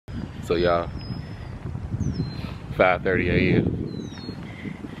So y'all, 5:30 a.m.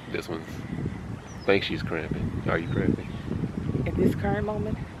 This one's, I think she's cramping. Are you cramping? At this current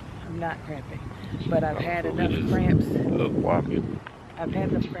moment, I'm not cramping. But I've had enough cramps. Walking. I've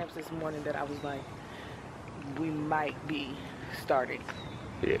had enough cramps this morning that I was like, we might be starting.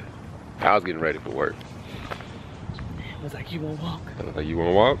 Yeah. I was getting ready for work. I was like, you wanna walk? I was like, you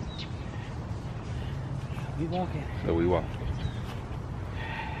wanna walk? We walking. So we walk.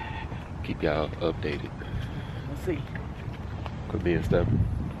 Keep y'all updated. Let's see. Quit being stubborn.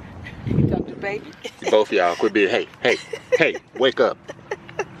 You talk to baby? Both of y'all quit being, hey, wake up.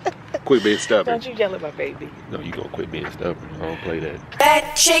 Quit being stubborn. Don't you yell at my baby. No, you gonna quit being stubborn. I don't play that.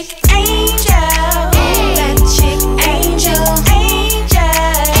 That chick angel. That chick angel.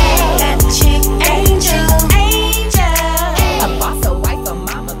 That chick angel. A boss, a wife, a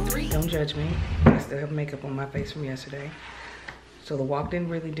mama, 3. Don't judge me. I still have makeup on my face from yesterday. So the walk didn't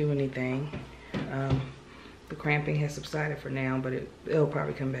really do anything. The cramping has subsided for now, but it'll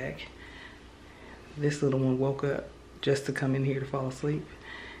probably come back. This little one woke up just to come in here to fall asleep.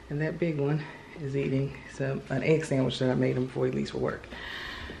 And that big one is eating an egg sandwich that I made him before he leaves for work.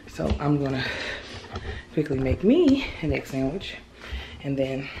 So I'm gonna quickly make me an egg sandwich. And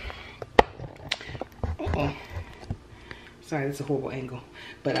then, sorry, that's a horrible angle.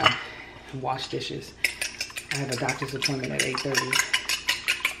 But wash dishes. I have a doctor's appointment at 8:30.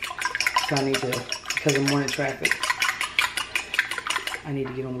 So I need to, because of morning traffic, I need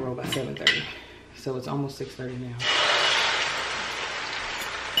to get on the road by 7:30. So it's almost 6:30 now.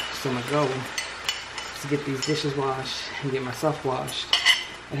 So my goal is to get these dishes washed and get myself washed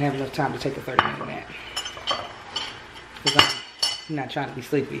and have enough time to take a 30-minute nap. Because I'm not trying to be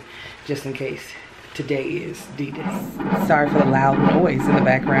sleepy, just in case today is D-Day. Sorry for the loud noise in the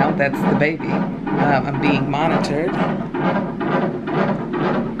background. That's the baby. I'm being monitored.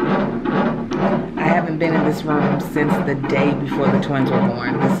 I haven't been in this room since the day before the twins were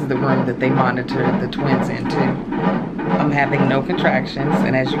born. This is the room that they monitored the twins into. I'm having no contractions,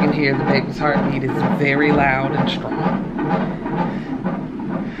 and as you can hear, the baby's heartbeat is very loud and strong.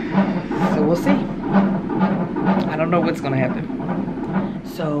 So we'll see. I don't know what's gonna happen.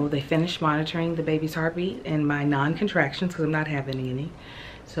 So they finished monitoring the baby's heartbeat and my non-contractions because I'm not having any.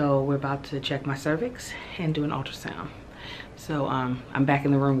 So we're about to check my cervix and do an ultrasound. So I'm back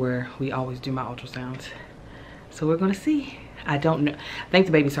in the room where we always do my ultrasounds. So we're gonna see. I don't know. I think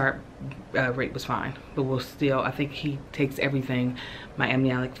the baby's heart rate was fine, but we'll still, I think he takes everything, my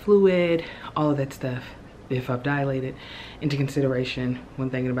amniotic fluid, all of that stuff, if I've dilated, into consideration when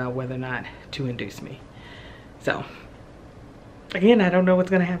thinking about whether or not to induce me. So, again, I don't know what's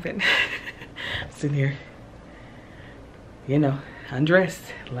gonna happen. I'm sitting here, you know,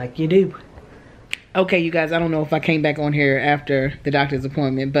 undressed like you do. Okay, you guys, I don't know if I came back on here after the doctor's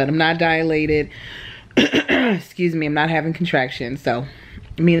appointment, but I'm not dilated. Excuse me, I'm not having contractions. So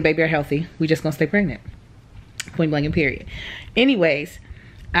me and the baby are healthy. We just gonna stay pregnant. Point blank and period. Anyways,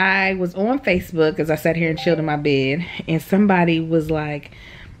 I was on Facebook as I sat here and chilled in my bed, and somebody was like,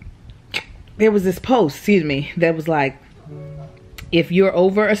 there was this post, excuse me, that was like, if you're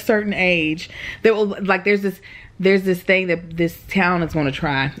over a certain age, there will, like, there's this thing that this town is going to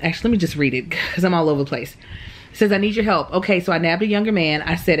try. Actually, let me just read it because I'm all over the place. It says, I need your help. Okay, so I nabbed a younger man.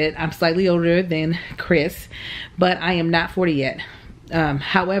 I said it. I'm slightly older than Chris, but I am not 40 yet.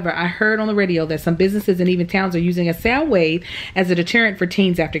 However, I heard on the radio that some businesses and even towns are using a sound wave as a deterrent for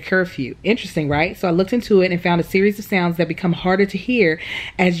teens after curfew. Interesting, right? So I looked into it and found a series of sounds that become harder to hear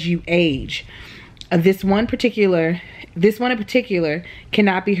as you age. This one in particular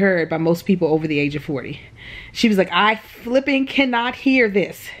cannot be heard by most people over the age of 40. She was like, I flipping cannot hear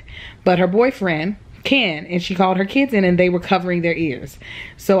this. But her boyfriend can, and she called her kids in and they were covering their ears.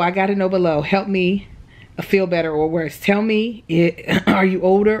 So I got to know below. Help me feel better or worse. Tell me, are you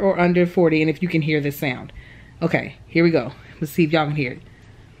older or under 40, and if you can hear this sound. Okay, here we go. Let's see if y'all can hear it.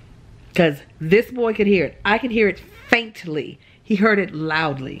 Because this boy could hear it. I could hear it faintly. He heard it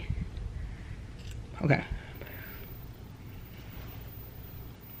loudly. Okay.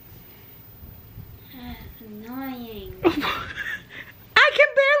 That's annoying. I can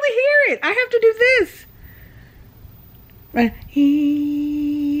barely hear it. I have to do this.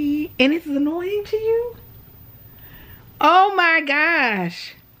 And it's annoying to you? Oh my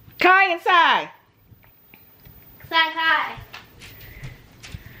gosh. Kai and Sai. Sai Kai.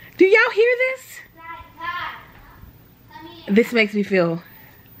 Do y'all hear this? Sai Kai. Come here. This makes me feel,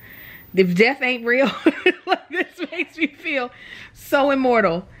 if death ain't real, like, this makes me feel so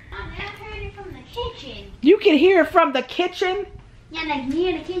immortal. I heard it from the kitchen. You can hear it from the kitchen? Yeah, like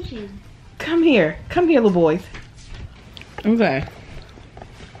near the kitchen. Come here. Come here, little boys. Okay.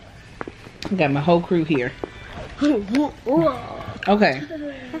 I got my whole crew here. Okay.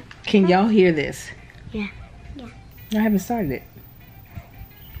 Can y'all hear this? Yeah. I haven't started it.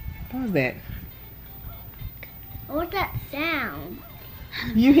 What was that? What's that sound?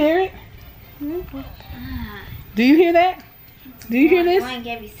 You hear it? Do you hear that? Do you hear this? One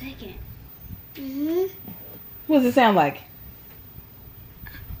every second. What does it sound like?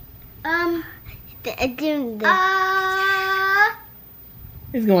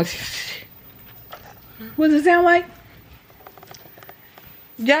 It's going. What does it sound like?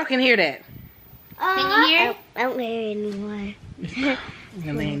 Y'all can hear that. Can you hear it? I don't hear it anymore.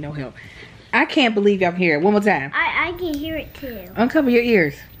 And there ain't no help. I can't believe y'all can hear it. One more time. I can hear it too. Uncover your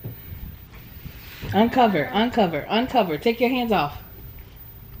ears. Uncover, uncover, uncover. Take your hands off.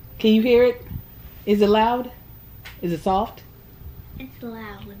 Can you hear it? Is it loud? Is it soft? It's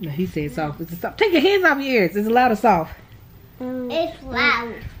loud. No, he said soft. Is it soft? Take your hands off your ears. Is it loud or soft? It's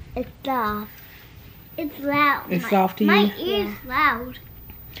loud. It's soft. It's loud. It's soft to you? My ear's loud.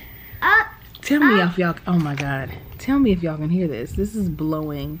 Tell me if y'all, oh my God. Tell me if y'all can hear this. This is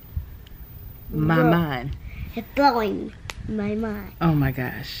blowing my mind. It's blowing my mind. Oh my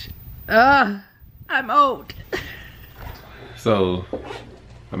gosh. I'm old. So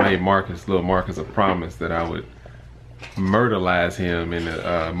I made little Marcus a promise that I would murderize him in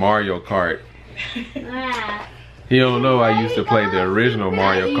the Mario Kart. He don't know I used to play the original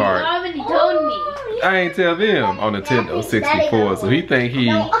Mario Kart. Already told me. I ain't tell them on Nintendo 64, so he think he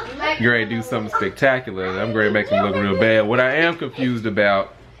gonna do something spectacular and I'm gonna make him look real bad. What I am confused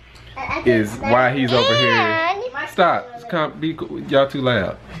about is why he's over here. Stop. Y'all too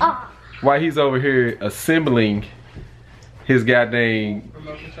loud. Why he's over here assembling his goddamn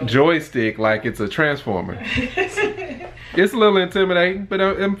joystick like it's a transformer. It's a little intimidating, but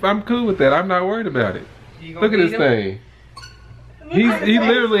I'm cool with that. I'm not worried about it. Look at this thing. He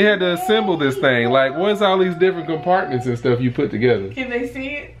literally had to assemble this thing. Like, what's all these different compartments and stuff you put together? Can they see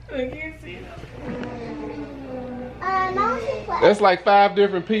it? I can't see it. That's like 5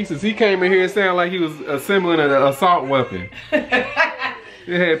 different pieces. He came in here and sounded like he was assembling an assault weapon.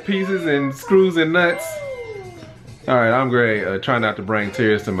 It had pieces and screws and nuts. All right, I'm great. Try not to bring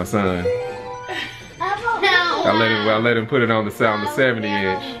tears to my son. I let him put it on the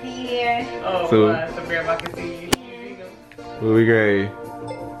 70-inch. Oh, So, so Grandma can see you. Here you go. we great.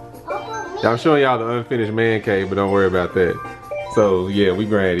 I'm showing y'all the unfinished man cave, but don't worry about that. So yeah, we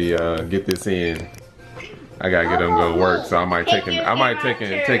ready get this in. I gotta get him go work, so I might take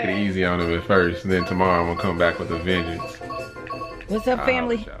it easy on him at first, and then tomorrow I'm gonna come back with a vengeance. What's up,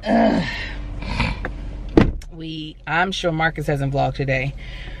 family? I'm sure Marcus hasn't vlogged today.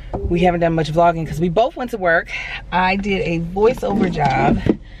 We haven't done much vlogging because we both went to work. I did a voiceover job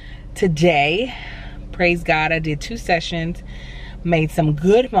today. Praise God, I did 2 sessions, made some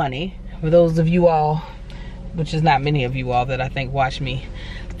good money. For those of you all, which is not many of you all that I think watch me,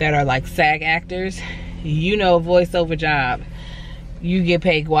 that are like SAG actors, you know, a voiceover job, you get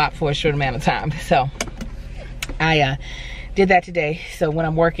paid guap for a short amount of time. So I did that today. So when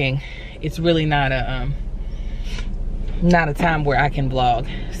I'm working, it's really not a time where I can vlog.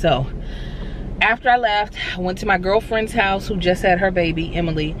 So after I left, I went to my girlfriend's house who just had her baby,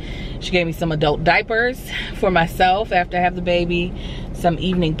 Emily. She gave me some adult diapers for myself after I have the baby, some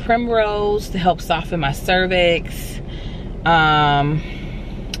evening primrose to help soften my cervix, some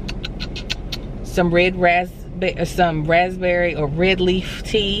raspberry or red leaf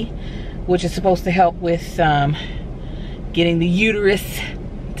tea, which is supposed to help with getting the uterus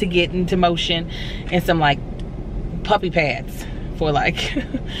to get into motion, and some like puppy pads for like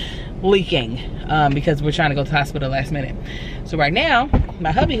leaking, because we're trying to go to the hospital last minute. So right now,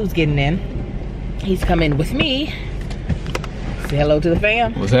 my hubby who's getting in, he's coming with me. Say hello to the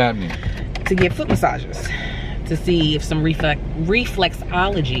fam. What's happening? To get foot massages to see if some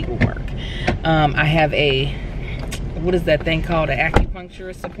reflexology will work. I have a, what is that thing called, an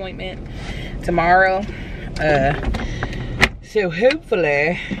acupuncturist appointment tomorrow. So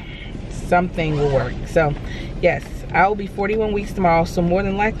hopefully something will work. So yes, I will be 41 weeks tomorrow, so more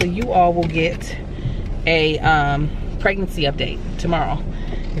than likely you all will get a pregnancy update tomorrow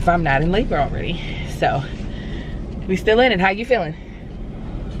if I'm not in labor already. So we still in it. How you feeling?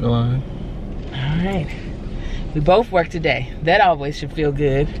 Feeling all right. We both work today. That always should feel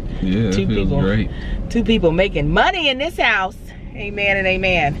good. Yeah, it feels great. 2 people making money in this house. Amen and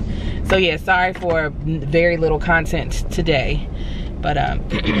amen. So yeah, sorry for very little content today, but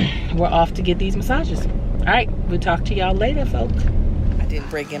we're off to get these massages. All right, we'll talk to y'all later, folks. I didn't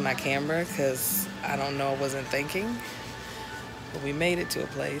break in my camera because I don't know, I wasn't thinking. But we made it to a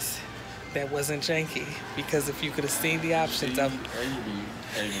place. that wasn't janky, because if you could have seen the options of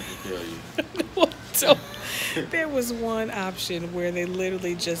so there was one option where they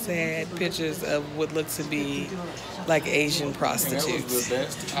literally just had pictures of what looked to be like Asian prostitutes. That was the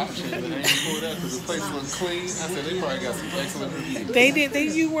best option, but they didn't pull it out because the place looked clean. I said they probably got some excellent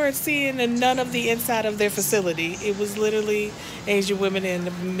reviews. You weren't seeing none of the inside of their facility. It was literally Asian women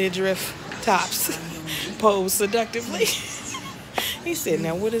in midriff tops posed seductively. He said,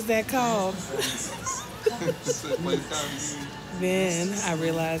 now what is that called? Then I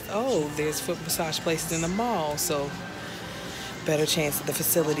realized, oh, there's foot massage places in the mall, so better chance that the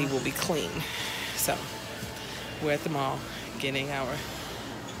facility will be clean. So we're at the mall getting our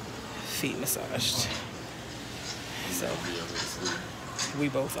feet massaged. So we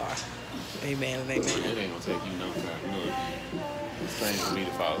both are. Amen and amen. It ain't gonna take you no time. Look, it's thing for me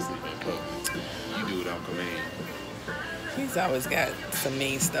to fall asleep in public. You do it on command. He's always got some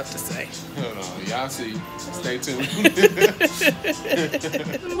mean stuff to say. Hold on, y'all see. Stay tuned.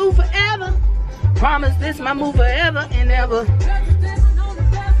 Move forever. Promise this my move forever and ever.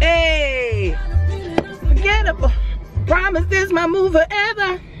 Hey, forgettable. Promise this my move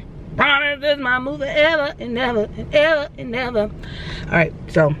forever. Promise this my move forever and ever and ever and ever. All right,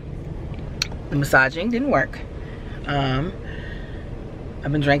 so the massaging didn't work. I've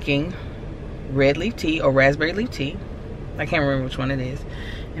been drinking red leaf tea or raspberry leaf tea. I can't remember which one it is.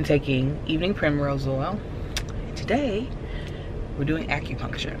 And taking evening primrose oil. And today, we're doing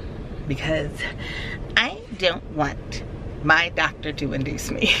acupuncture because I don't want my doctor to induce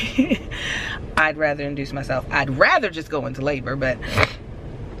me. I'd rather induce myself. I'd rather just go into labor, but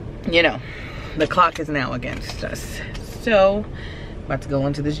you know, the clock is now against us. So, about to go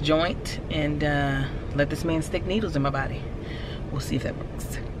into this joint and let this man stick needles in my body. We'll see if that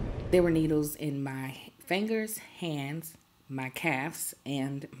works. There were needles in my fingers, hands, my calves,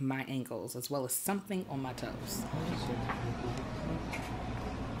 and my ankles, as well as something on my toes.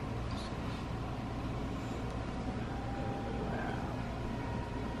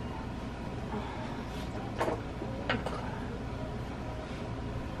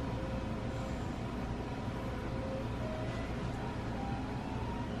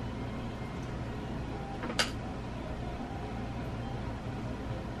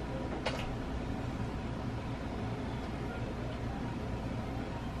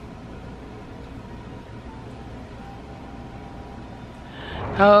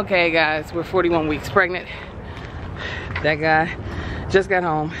 Okay guys, we're 41 weeks pregnant. That guy just got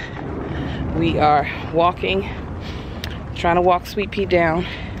home. We are walking, trying to walk Sweet Pea down.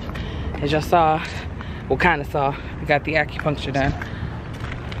 As y'all saw, well kind of saw, we got the acupuncture done.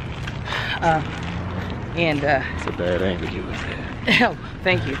 It's a bad angle you was there. Oh,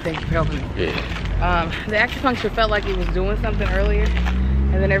 thank you for helping me. Yeah. The acupuncture felt like it was doing something earlier,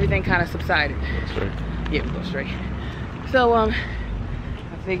 and then everything kind of subsided. Straight. Yeah, we go straight. So I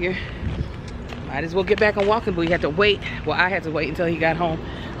figure might as well get back on walking, but we had to wait. Well, I had to wait until he got home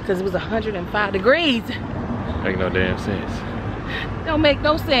because it was 105 degrees. Make no damn sense. Don't make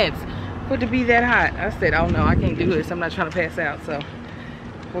no sense for it to be that hot. I said, oh no, I can't do this. I'm not trying to pass out. So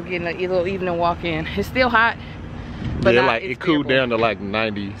we're getting a little evening walk in. It's still hot, but yeah, like it cooled down to like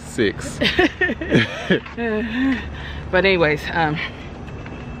 96. But anyways,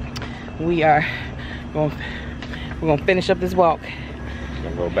 we're gonna finish up this walk.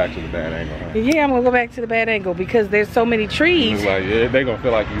 Gonna go back to the bad angle, huh? Yeah, I'm gonna go back to the bad angle because there's so many trees. It's like, yeah, they gonna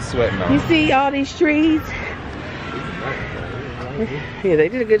feel like you sweating on You them. see all these trees? Yeah, they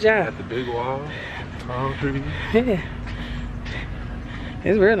did a good job. Got the big wall, tall trees. Yeah,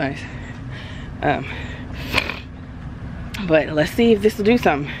 it's real nice. But let's see if this will do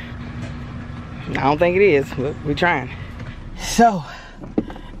something. I don't think it is, but we're trying. So,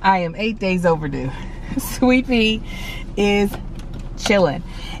 I am 8 days overdue. Sweet Pea is chilling,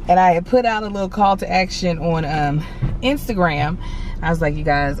 and I had put out a little call to action on Instagram. I was like, you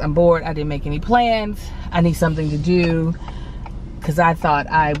guys, I'm bored. I didn't make any plans. I need something to do because I thought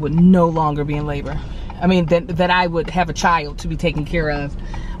I would no longer be in labor. I mean, that I would have a child to be taken care of,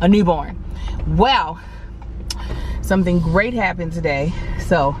 a newborn. Well, something great happened today,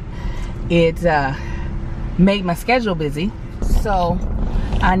 so it made my schedule busy. So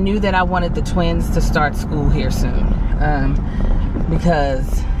I knew that I wanted the twins to start school here soon.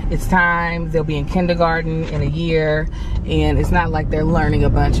 Because it's time, they'll be in kindergarten in a year, and it's not like they're learning a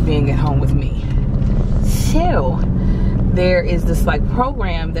bunch being at home with me. So there is this like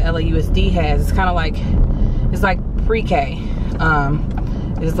program that LAUSD has. It's kind of like, it's like pre-K.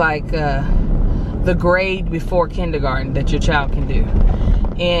 It's like the grade before kindergarten that your child can do.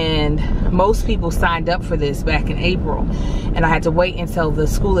 and most people signed up for this back in April, and I had to wait until the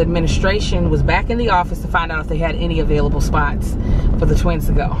school administration was back in the office to find out if they had any available spots for the twins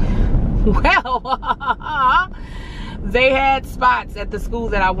to go. Well, they had spots at the school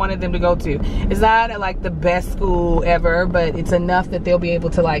that I wanted them to go to. It's not like the best school ever, but it's enough that they'll be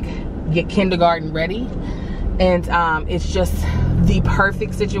able to like get kindergarten ready, and it's just the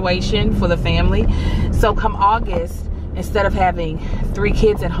perfect situation for the family. So come August, instead of having 3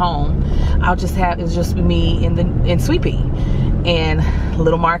 kids at home, it's just me and Sweet Pea, and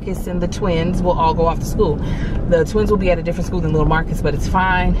little Marcus and the twins will all go off to school. The twins will be at a different school than little Marcus, but it's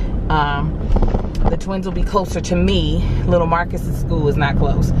fine. The twins will be closer to me. Little Marcus's school is not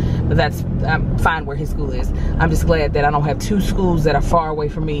close, but I'm fine where his school is. I'm just glad that I don't have 2 schools that are far away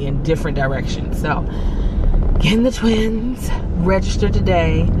from me in different directions. So getting the twins registered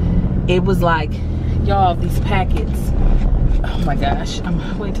today, it was like, y'all, these packets, oh my gosh,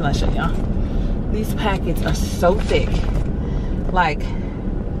 wait till I show y'all. These packets are so thick, like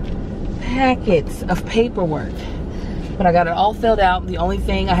packets of paperwork. But I got it all filled out. The only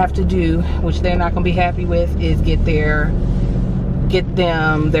thing I have to do, which they're not gonna be happy with, is get them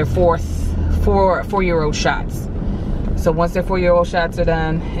their 4-year-old shots. So once their 4-year-old shots are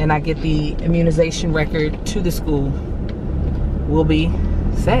done and I get the immunization record to the school, we'll be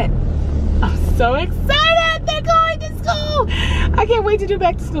set. I'm so excited, they're going to school. I can't wait to do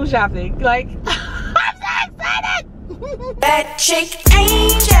back to school shopping. Like, I'm so excited. That chick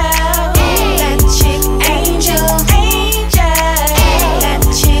angel.